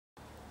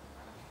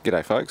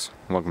G'day folks,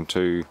 welcome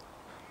to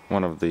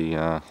one of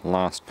the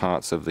last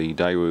parts of the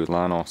Daewoo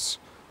Lanos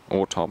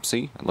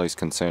autopsy, at least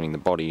concerning the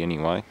body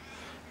anyway.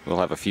 We'll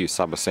have a few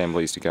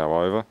sub-assemblies to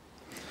go over,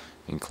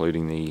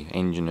 including the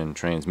engine and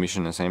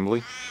transmission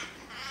assembly.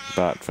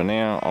 But for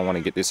now I want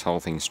to get this whole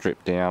thing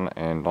stripped down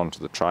and onto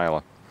the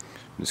trailer.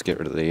 Just get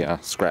rid of the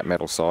scrap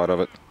metal side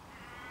of it.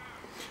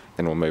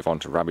 Then we'll move on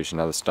to rubbish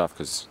and other stuff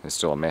because there's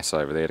still a mess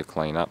over there to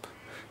clean up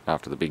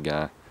after the big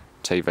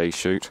TV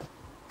shoot.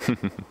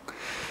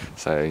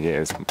 So yeah,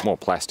 there's more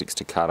plastics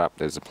to cut up.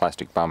 There's a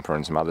plastic bumper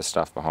and some other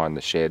stuff behind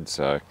the shed,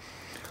 so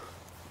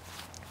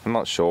I'm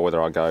not sure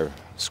whether I go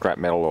scrap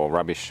metal or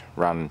rubbish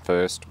run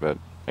first, but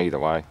either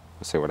way,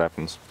 we'll see what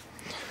happens.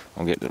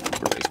 I'll get rid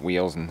of these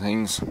wheels and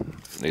things.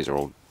 These are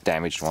all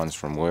damaged ones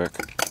from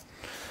work,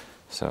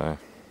 so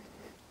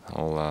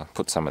I'll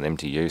put some of them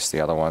to use. The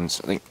other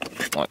ones, I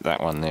think, like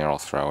that one there, I'll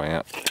throw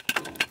out.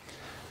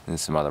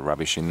 There's some other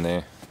rubbish in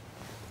there.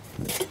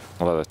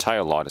 Although the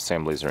tail light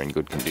assemblies are in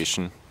good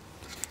condition,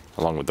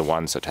 along with the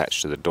ones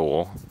attached to the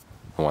door,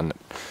 the one that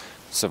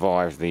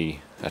survived the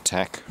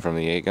attack from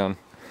the air gun.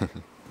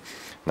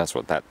 That's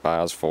what that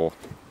bar's for.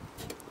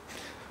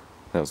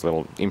 That was a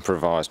little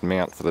improvised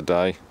mount for the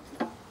day.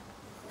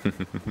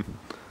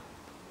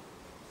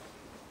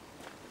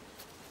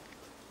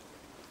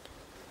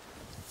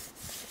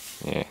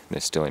 Yeah, they're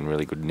still in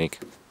really good nick.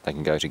 They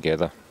can go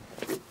together.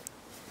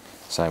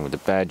 Same with the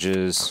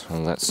badges,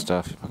 all that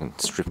stuff. I can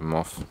strip them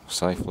off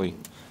safely.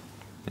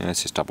 Yeah,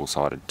 it's just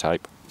double-sided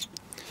tape.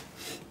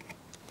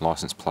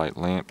 License plate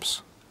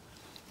lamps.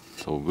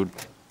 It's all good.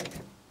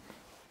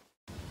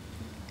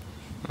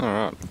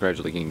 Alright,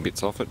 gradually getting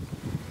bits off it.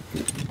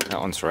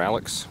 That one's for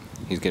Alex.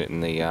 He's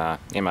getting the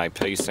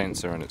MAP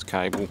sensor and its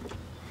cable.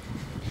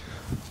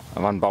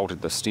 I've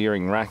unbolted the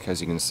steering rack. As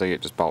you can see,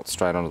 it just bolts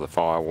straight onto the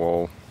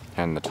firewall,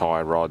 and the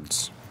tie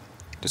rods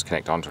just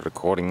connect onto it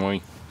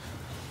accordingly.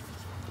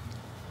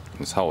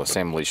 This whole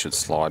assembly should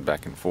slide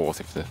back and forth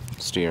if the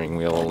steering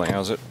wheel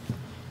allows it.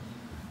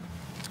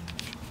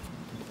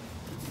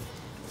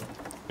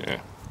 Yeah.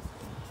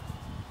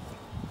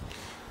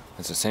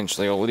 That's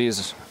essentially all it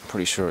is. I'm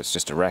pretty sure it's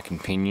just a rack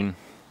and pinion.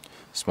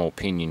 Small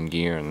pinion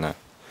gear and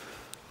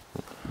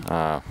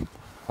the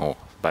or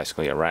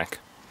basically a rack.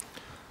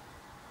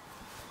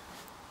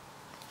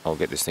 I'll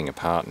get this thing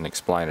apart and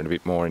explain it a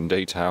bit more in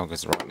detail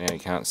because right now you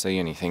can't see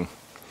anything.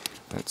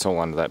 It's all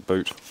under that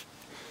boot.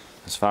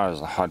 As far as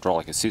the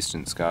hydraulic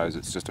assistance goes,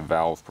 it's just a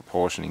valve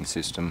proportioning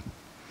system.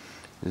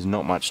 There's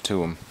not much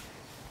to them.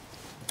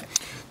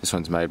 This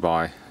one's made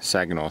by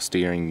Saginaw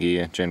Steering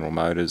Gear, General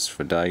Motors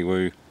for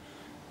Daewoo,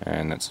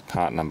 and that's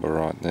part number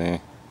right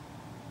there.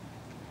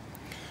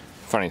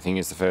 Funny thing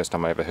is, the first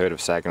time I ever heard of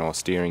Saginaw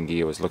Steering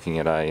Gear was looking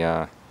at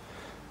a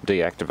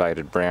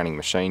deactivated Browning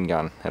machine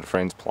gun at a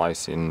friend's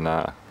place in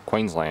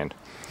Queensland,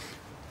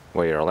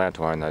 where you're allowed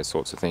to own those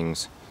sorts of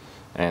things.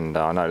 And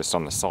I noticed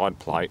on the side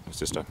plate, it was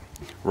just a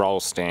roll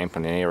stamp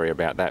in an area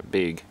about that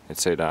big. It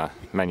said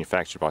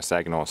manufactured by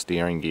Saginaw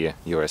Steering Gear,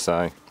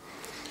 USA,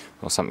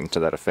 or something to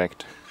that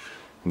effect.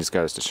 And this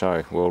goes to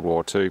show, World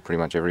War II, pretty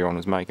much everyone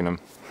was making them.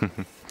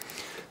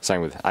 Same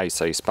with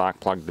AC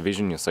spark plug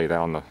division. You'll see that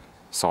on the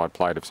side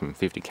plate of some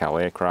 50 cal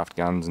aircraft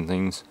guns and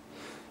things.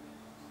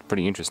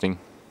 Pretty interesting.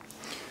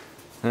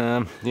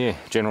 Yeah,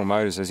 General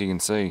Motors, as you can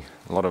see,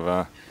 a lot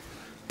of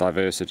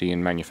diversity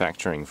in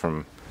manufacturing,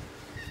 from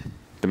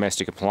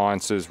domestic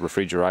appliances,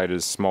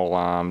 refrigerators, small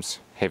arms,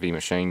 heavy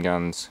machine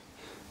guns,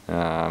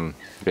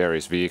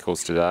 various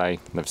vehicles today.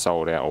 They've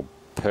sold out or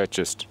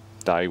purchased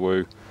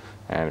Daewoo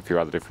and a few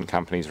other different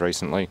companies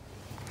recently.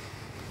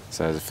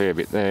 So there's a fair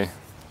bit there.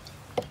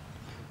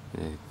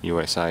 The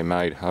USA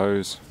made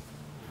hose.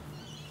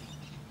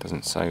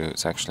 Doesn't say who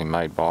it's actually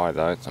made by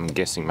though. I'm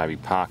guessing maybe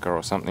Parker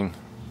or something.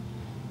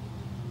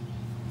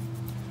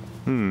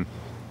 Yeah,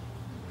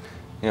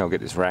 I'll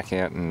get this rack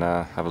out and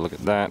have a look at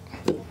that.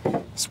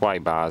 Sway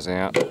bars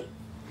out.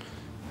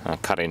 I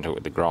cut into it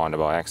with the grinder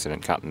by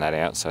accident, cutting that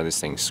out, so this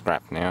thing's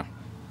scrapped now.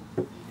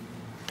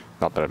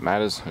 Not that it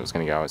matters, it was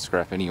going to go as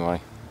scrap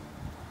anyway.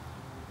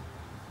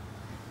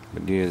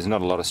 But yeah, there's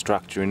not a lot of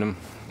structure in them.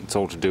 It's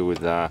all to do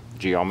with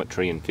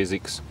geometry and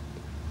physics.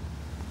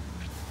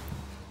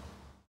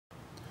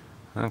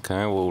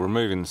 Okay, well,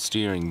 removing the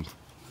steering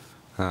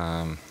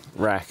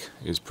rack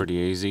is pretty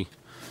easy.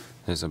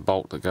 There's a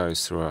bolt that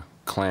goes through a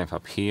clamp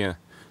up here.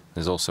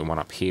 There's also one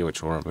up here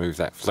which will remove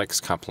that flex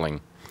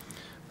coupling.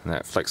 And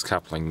that flex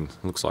coupling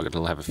looks like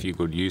it'll have a few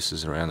good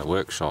uses around the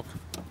workshop.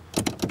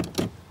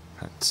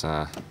 That's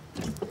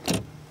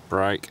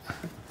brake,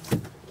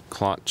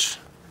 clutch,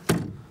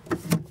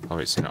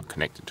 obviously not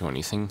connected to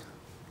anything.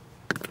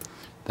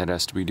 That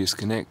has to be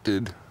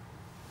disconnected.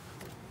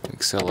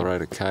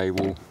 Accelerator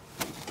cable.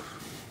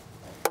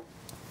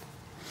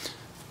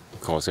 Of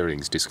course,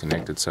 everything's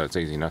disconnected, so it's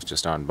easy enough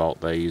just to unbolt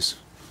these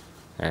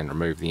and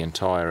remove the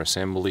entire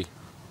assembly.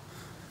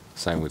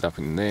 Same with up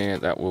in there.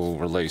 That will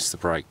release the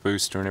brake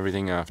booster and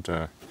everything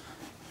after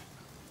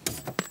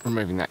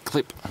removing that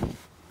clip. The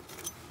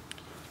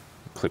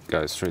clip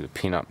goes through the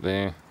pin up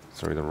there,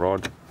 through the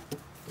rod.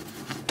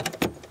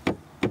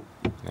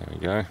 There we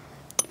we go.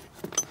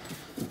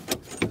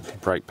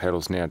 Brake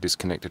pedal's now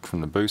disconnected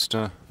from the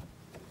booster.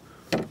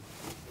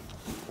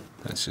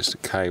 That's just a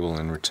cable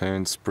and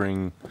return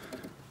spring.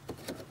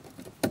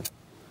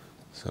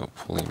 So I'll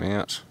pull him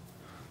out,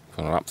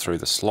 put it up through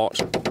the slot,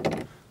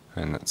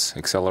 and that's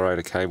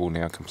accelerator cable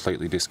now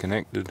completely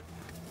disconnected.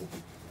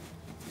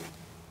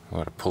 I've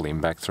got to pull him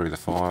back through the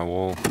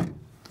firewall.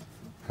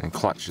 And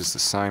clutch is the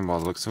same by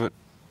the looks of it.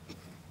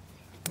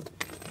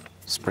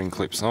 Spring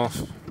clips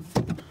off,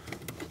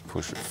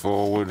 push it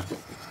forward.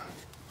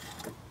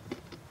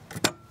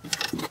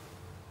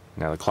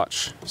 Now the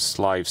clutch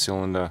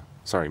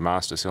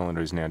master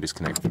cylinder is now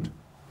disconnected.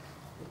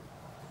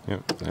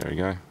 Yep, there we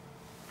go.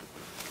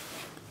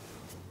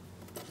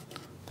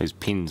 These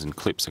pins and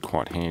clips are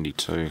quite handy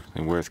too.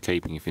 They're worth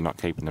keeping if you're not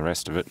keeping the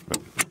rest of it, but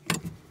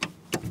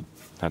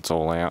that's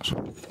all out.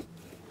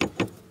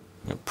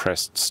 Got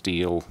pressed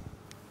steel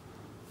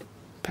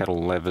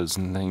pedal levers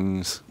and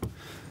things.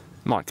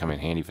 Might come in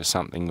handy for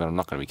something, but I'm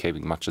not going to be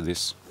keeping much of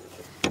this.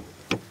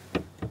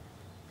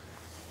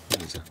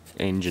 There's an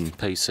engine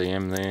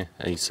PCM there,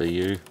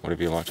 ECU,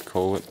 whatever you like to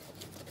call it.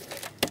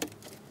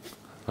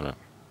 Got a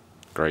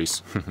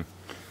grease.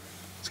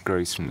 It's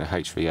grease from the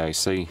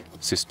HVAC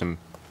system.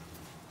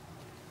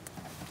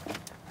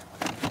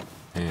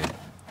 Yeah,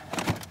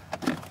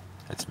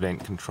 that's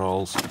vent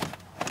controls.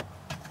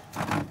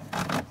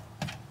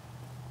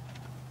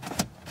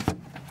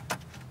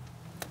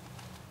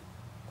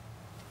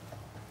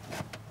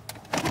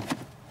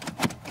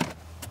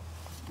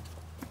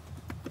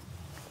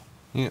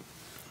 Yep,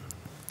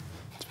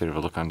 it's a bit of a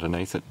look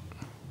underneath it.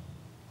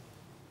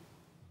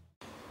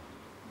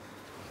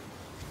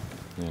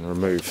 And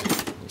remove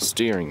the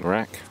steering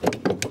rack.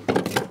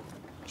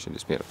 Should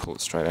just be able to pull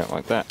it straight out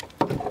like that.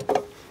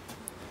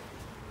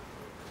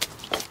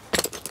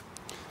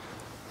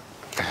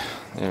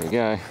 There we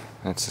go,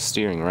 that's the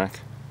steering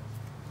rack.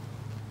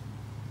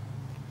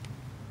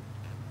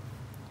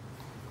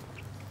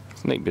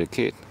 It's a neat bit of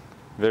kit.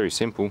 Very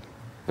simple,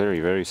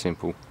 very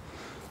simple.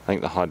 I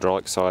think the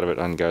hydraulic side of it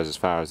only goes as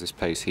far as this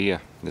piece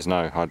here. There's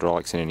no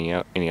hydraulics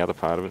in any other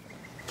part of it.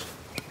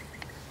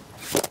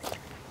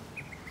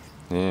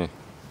 Yeah.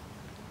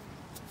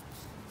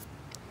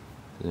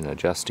 There's an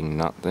adjusting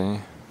nut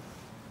there.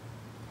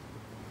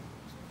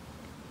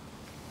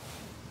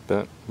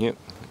 But, yep,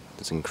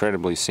 it's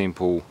incredibly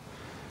simple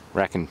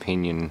rack and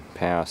pinion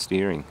power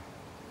steering.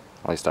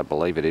 At least I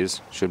believe it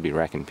is. Should be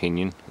rack and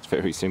pinion. It's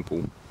very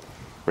simple.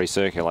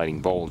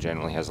 Recirculating ball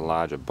generally has a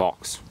larger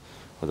box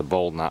with a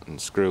ball nut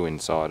and screw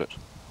inside it.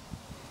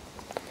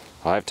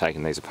 I have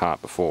taken these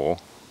apart before,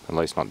 at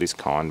least not this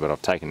kind, but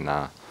I've taken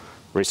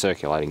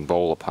recirculating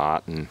ball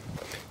apart, and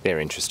they're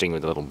interesting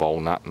with a little ball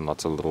nut and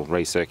lots of little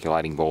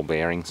recirculating ball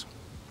bearings.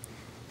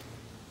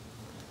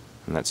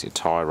 And that's your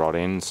tie rod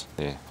ends.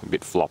 They're a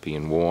bit floppy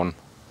and worn.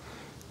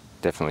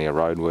 Definitely a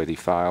roadworthy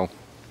fail.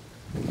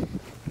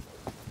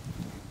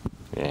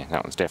 Yeah,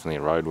 that one's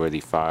definitely a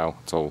roadworthy fail.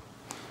 It's all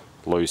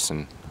loose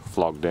and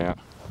flogged out.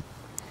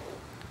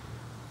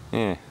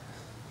 Yeah,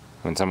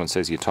 when someone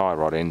says your tie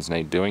rod ends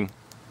need doing,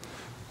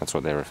 that's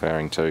what they're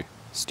referring to.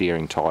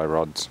 Steering tie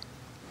rods.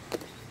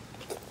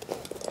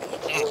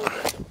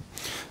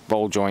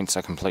 Ball joints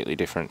are completely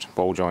different.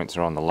 Ball joints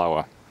are on the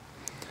lower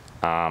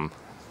arm,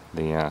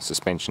 the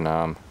suspension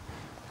arm,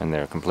 and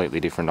they're a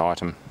completely different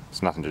item.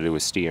 It's nothing to do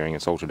with steering,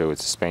 it's all to do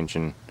with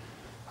suspension.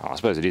 I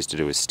suppose it is to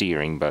do with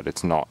steering, but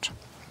it's not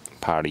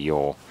part of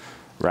your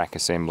rack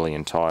assembly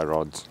and tie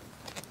rods.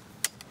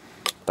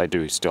 They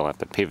do still have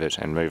to pivot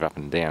and move up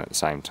and down at the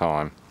same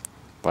time.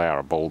 They are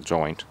a ball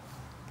joint.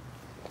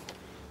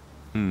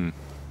 It's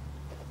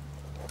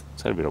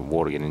had a bit of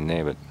water get in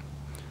there, but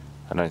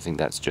I don't think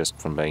that's just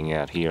from being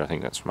out here. I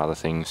think that's from other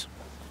things.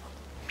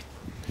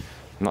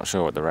 I'm not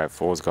sure what the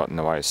RAV4's got in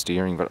the way of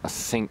steering, but I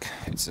think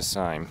it's the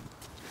same.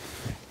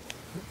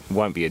 It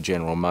won't be a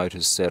General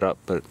Motors setup,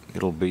 but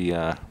it'll be,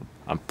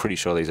 I'm pretty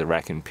sure these are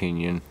rack and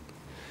pinion.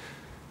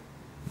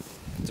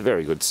 It's a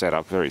very good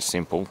setup, very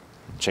simple.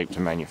 Cheap to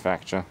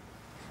manufacture,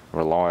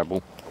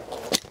 reliable.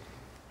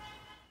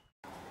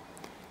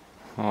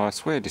 Oh, I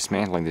swear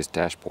dismantling this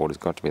dashboard has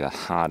got to be the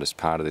hardest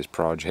part of this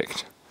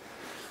project.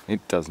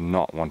 It does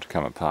not want to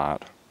come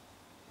apart.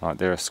 Right,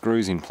 there are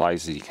screws in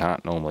places you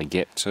can't normally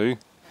get to,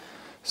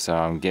 so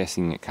I'm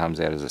guessing it comes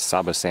out as a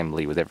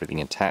sub-assembly with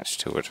everything attached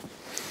to it.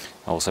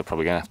 Also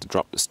probably going to have to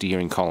drop the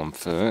steering column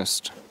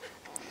first,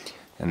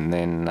 and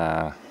then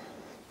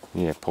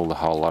yeah, pull the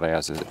whole lot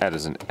out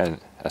as an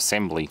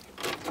assembly.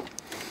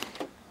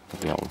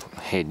 The old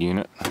head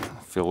unit,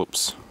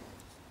 Phillips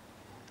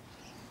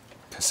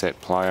cassette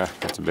player,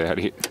 that's about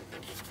it.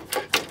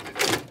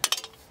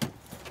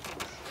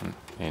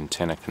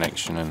 Antenna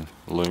connection and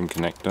loom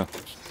connector.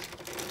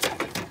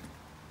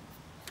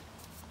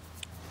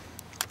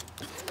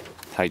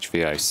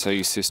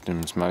 HVAC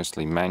systems,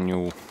 mostly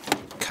manual,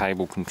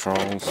 cable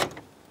controls.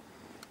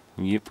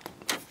 Yep.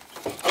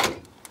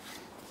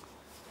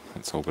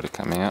 That's all got to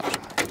come out.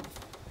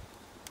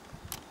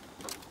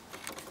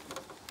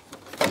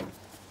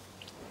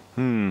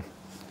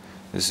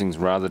 This thing's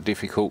rather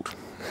difficult.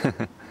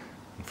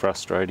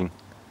 frustrating.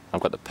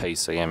 I've got the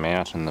PCM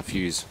out and the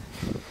fuse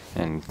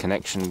and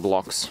connection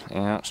blocks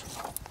out.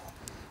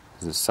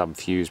 There's a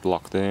sub-fuse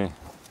block there.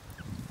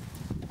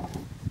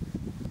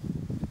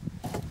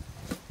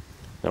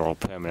 They're all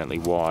permanently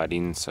wired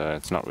in, so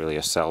it's not really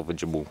a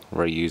salvageable,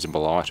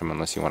 reusable item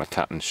unless you want to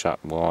cut and shut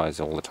wires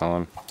all the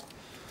time.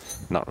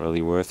 Not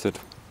really worth it.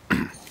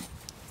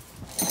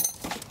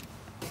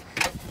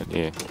 But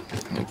yeah,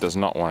 it does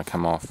not want to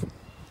come off.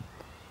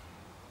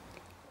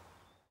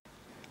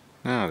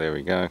 Oh, there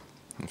we go.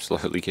 I'm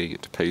slowly getting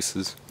it to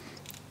pieces.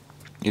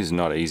 It is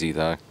not easy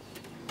though.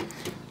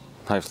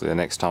 Hopefully the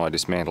next time I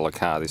dismantle a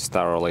car this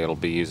thoroughly, it'll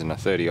be using a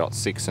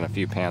 30-06 and a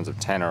few pounds of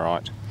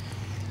tannerite.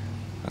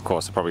 Of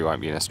course, I probably won't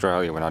be in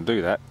Australia when I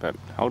do that, but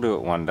I'll do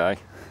it one day.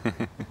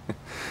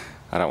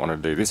 I don't want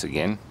to do this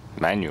again,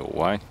 manual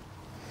way.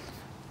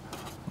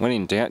 When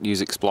in doubt,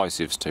 use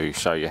explosives to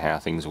show you how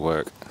things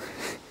work.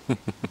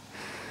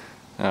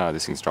 Oh,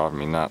 this thing's driving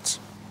me nuts.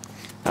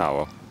 Oh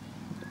well,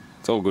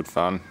 it's all good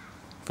fun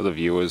for the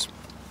viewers.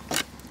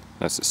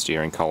 That's the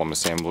steering column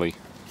assembly.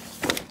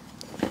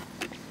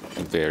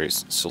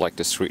 Various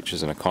selector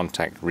switches and a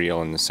contact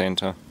reel in the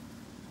centre.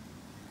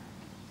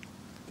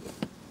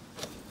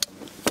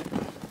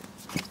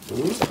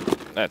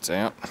 That's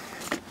out.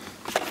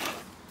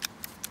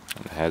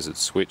 And a hazard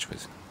switch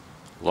with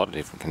a lot of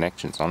different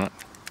connections on it.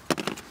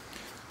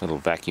 Little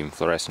vacuum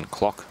fluorescent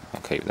clock,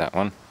 I'll keep that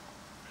one.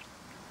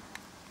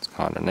 It's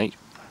kind of neat.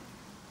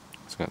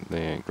 It's got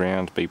the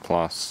ground B++.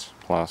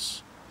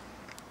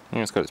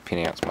 Yeah, it's got its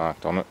pin outs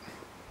marked on it.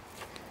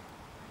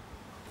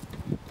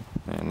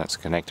 And that's a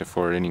connector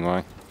for it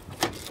anyway.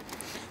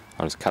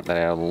 I'll just cut that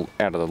out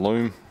of the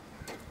loom.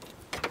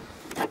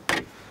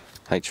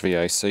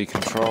 HVAC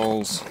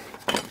controls.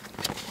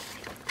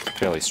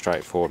 Fairly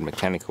straightforward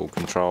mechanical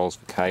controls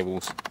for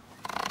cables.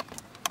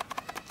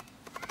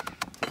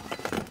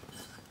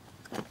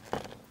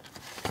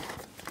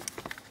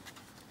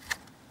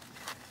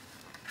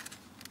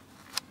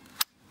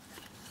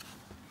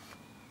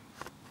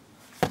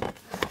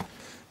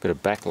 Bit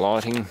of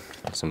backlighting,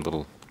 some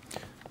little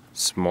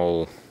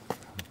small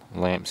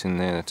lamps in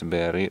there, that's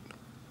about it.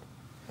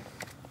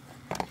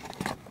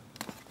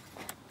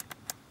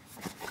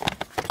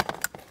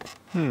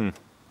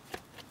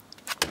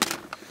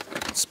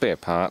 Spare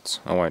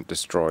parts, I won't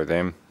destroy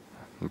them.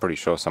 I'm pretty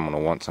sure someone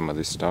will want some of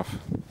this stuff.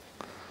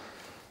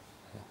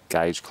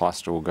 Gauge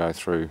cluster will go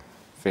through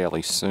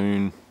fairly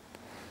soon.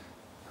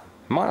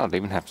 Might not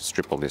even have to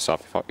strip all this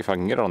off if I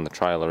can get it on the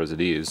trailer as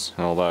it is,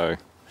 although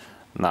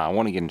no, I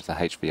want to get into the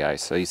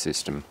HVAC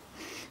system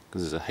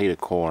because there's a heater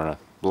core and a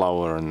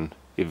blower and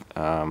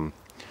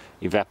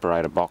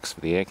evaporator box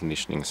for the air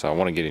conditioning, so I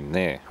want to get in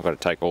there. I've got to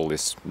take all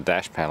this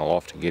dash panel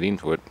off to get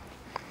into it.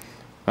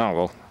 Oh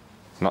well,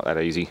 it's not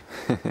that easy.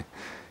 I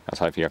was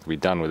hoping I could be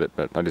done with it,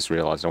 but I just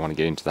realised I want to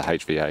get into the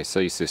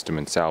HVAC system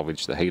and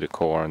salvage the heater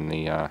core and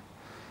the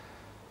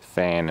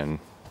fan and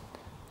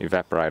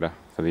evaporator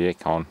for the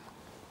aircon.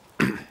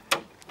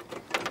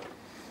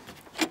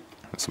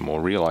 Some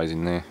more relays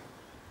in there.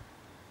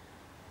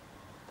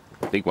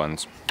 Big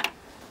ones.